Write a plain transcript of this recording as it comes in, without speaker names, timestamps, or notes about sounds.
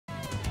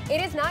It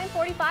is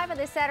 9:45 on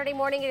this Saturday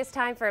morning. It is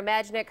time for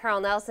Imagine It.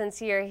 Carl Nelson's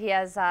here. He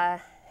has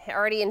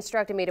already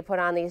instructed me to put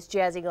on these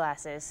jazzy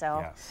glasses, so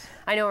yes.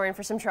 I know we're in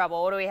for some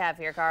trouble. What do we have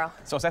here, Carl?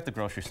 So I was at the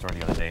grocery store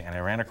the other day, and I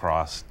ran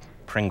across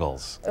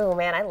Pringles. Oh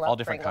man, I love all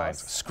different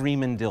Pringles. kinds.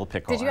 Screamin' dill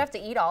pickle. Did you have to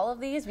eat all of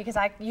these? Because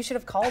you should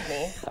have called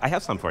me. I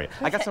have some for you.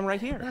 Okay. I got some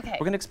right here. Okay.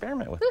 We're gonna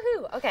experiment with it.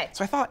 Woohoo! Okay.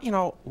 So I thought, you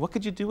know, what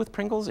could you do with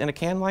Pringles in a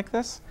can like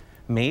this?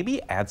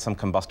 Maybe add some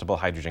combustible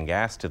hydrogen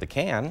gas to the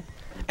can,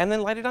 and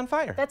then light it on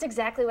fire. That's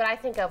exactly what I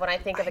think of when I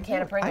think of a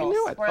can of Pringles. I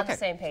knew it. We're on the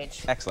same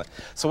page. Excellent.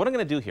 So what I'm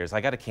going to do here is I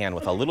got a can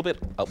with a little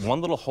bit,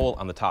 one little hole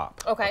on the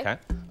top. Okay.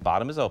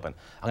 Bottom is open.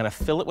 I'm going to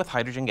fill it with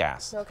hydrogen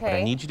gas. Okay. What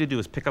I need you to do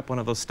is pick up one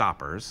of those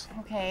stoppers.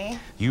 Okay.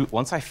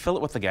 Once I fill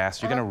it with the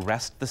gas, you're going to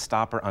rest the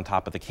stopper on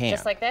top of the can.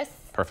 Just like this?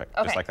 Perfect.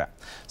 Okay. Just like that.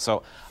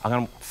 So I'm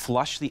going to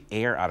flush the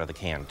air out of the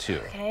can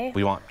too. Okay.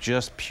 We want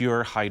just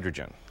pure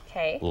hydrogen.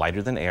 Okay.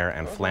 Lighter than air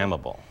and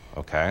flammable.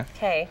 Okay.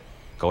 Okay.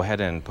 Go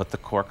ahead and put the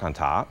cork on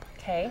top.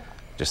 Okay.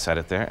 Just set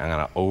it there. I'm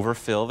going to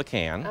overfill the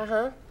can.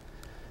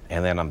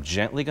 And then I'm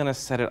gently going to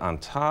set it on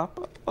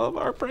top of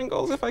our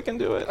Pringles if I can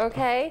do it.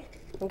 Okay.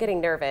 I'm getting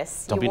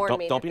nervous. Don't be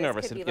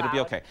nervous. It'll be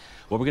okay.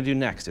 What we're going to do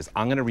next is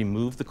I'm going to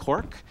remove the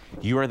cork.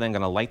 You are then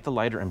going to light the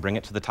lighter and bring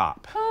it to the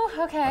top.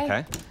 Oh, okay.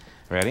 Okay.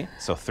 Ready?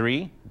 So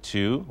 3,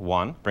 2,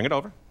 1. Bring it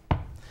over.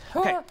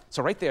 Okay,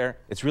 so right there,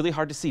 it's really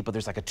hard to see, but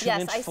there's like a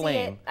 2-inch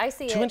flame. I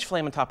see it. 2-inch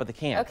flame on top of the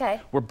can.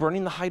 Okay. We're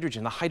burning the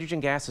hydrogen. The hydrogen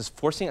gas is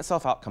forcing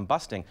itself out,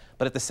 combusting,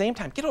 but at the same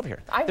time, get over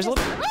here. There's a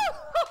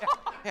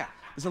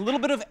little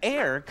bit of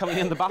air coming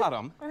in the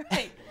bottom.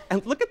 Right.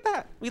 And look at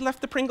that. We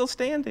left the Pringles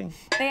standing.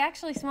 They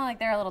actually smell like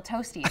they're a little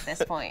toasty at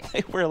this point.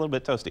 We're a little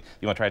bit toasty.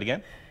 You want to try it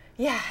again?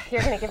 Yeah,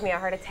 you're going to give me a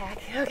heart attack.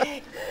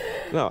 Okay.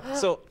 No,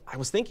 so I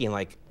was thinking,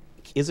 like,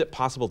 is it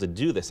possible to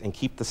do this and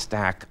keep the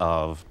stack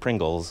of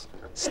Pringles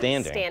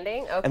standing?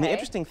 Standing, okay. And the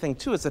interesting thing,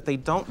 too, is that they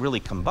don't really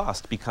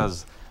combust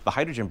because the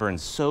hydrogen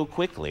burns so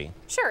quickly.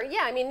 Sure,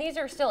 yeah, I mean, these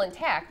are still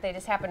intact. They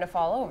just happen to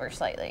fall over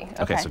slightly.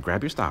 Okay, so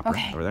grab your stopper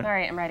over there. All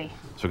right, I'm ready.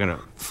 So we're going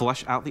to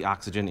flush out the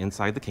oxygen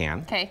inside the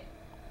can. Okay.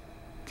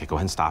 Okay, go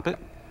ahead and stop it.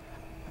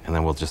 And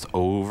then we'll just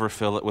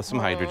overfill it with some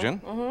hydrogen.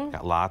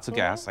 Got lots of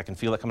gas. I can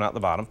feel it coming out the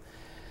bottom.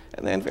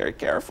 And then very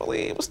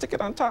carefully, we'll stick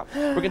it on top.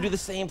 We're going to do the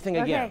same thing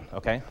again,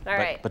 okay? All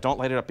right. But don't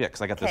light it up yet,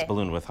 because I got this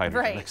balloon with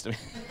hydrogen next to me.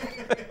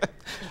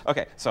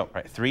 Okay, so,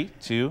 right, 3,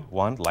 2,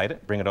 1, light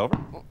it, bring it over.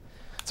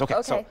 It's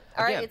okay. So,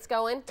 all right, it's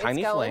going.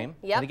 Tiny flame.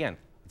 Yep. And again,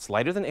 it's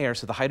lighter than air,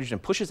 so the hydrogen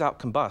pushes out,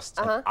 combusts,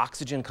 and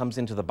oxygen comes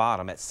into the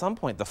bottom. At some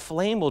point, the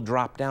flame will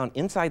drop down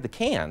inside the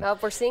can. Oh,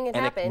 we're seeing it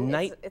happen.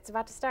 Ignite it's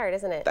about to start,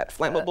 isn't it? that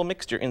flammable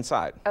mixture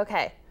inside.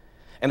 Okay.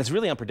 And it's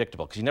really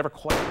unpredictable, because you never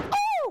quite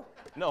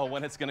know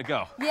when it's going to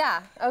go.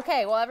 Yeah,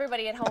 okay, well,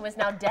 everybody at home is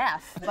now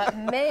deaf. But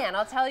man,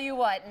 I'll tell you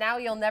what, now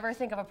you'll never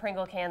think of a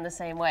Pringle can the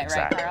same way,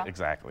 right, Carl?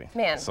 Exactly.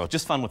 Man. So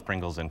just fun with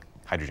Pringles and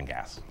hydrogen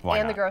gas. Why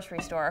and not? The grocery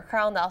store.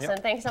 Carl Nelson,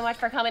 thanks so much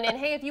for coming in.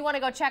 Hey, if you want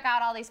to go check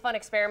out all these fun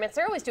experiments,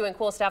 they're always doing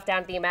cool stuff down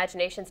at the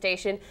Imagination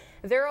Station.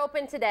 They're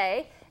open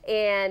today,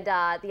 and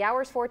the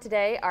hours for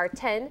today are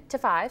 10 to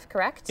 5,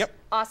 correct? Yep.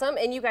 Awesome,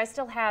 and you guys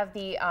still have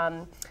the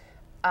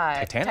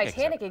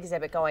Titanic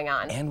exhibit going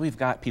on. And we've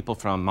got people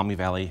from Maumee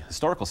Valley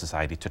Historical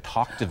Society to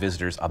talk to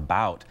visitors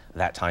about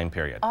that time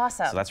period.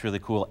 Awesome. So that's really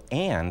cool.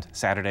 And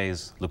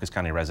Saturdays, Lucas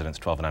County residents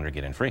 12 and under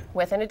get in free.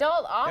 With an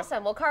adult.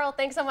 Awesome. Well, Carl,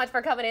 thanks so much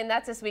for coming in.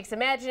 That's this week's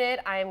Imagine It.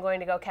 I am going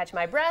to go catch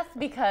my breath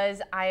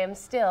because I am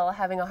still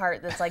having a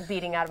heart that's like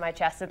beating out of my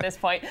chest at this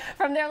point.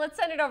 From there, let's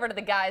send it over to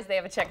the guys. They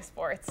have a check of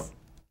sports.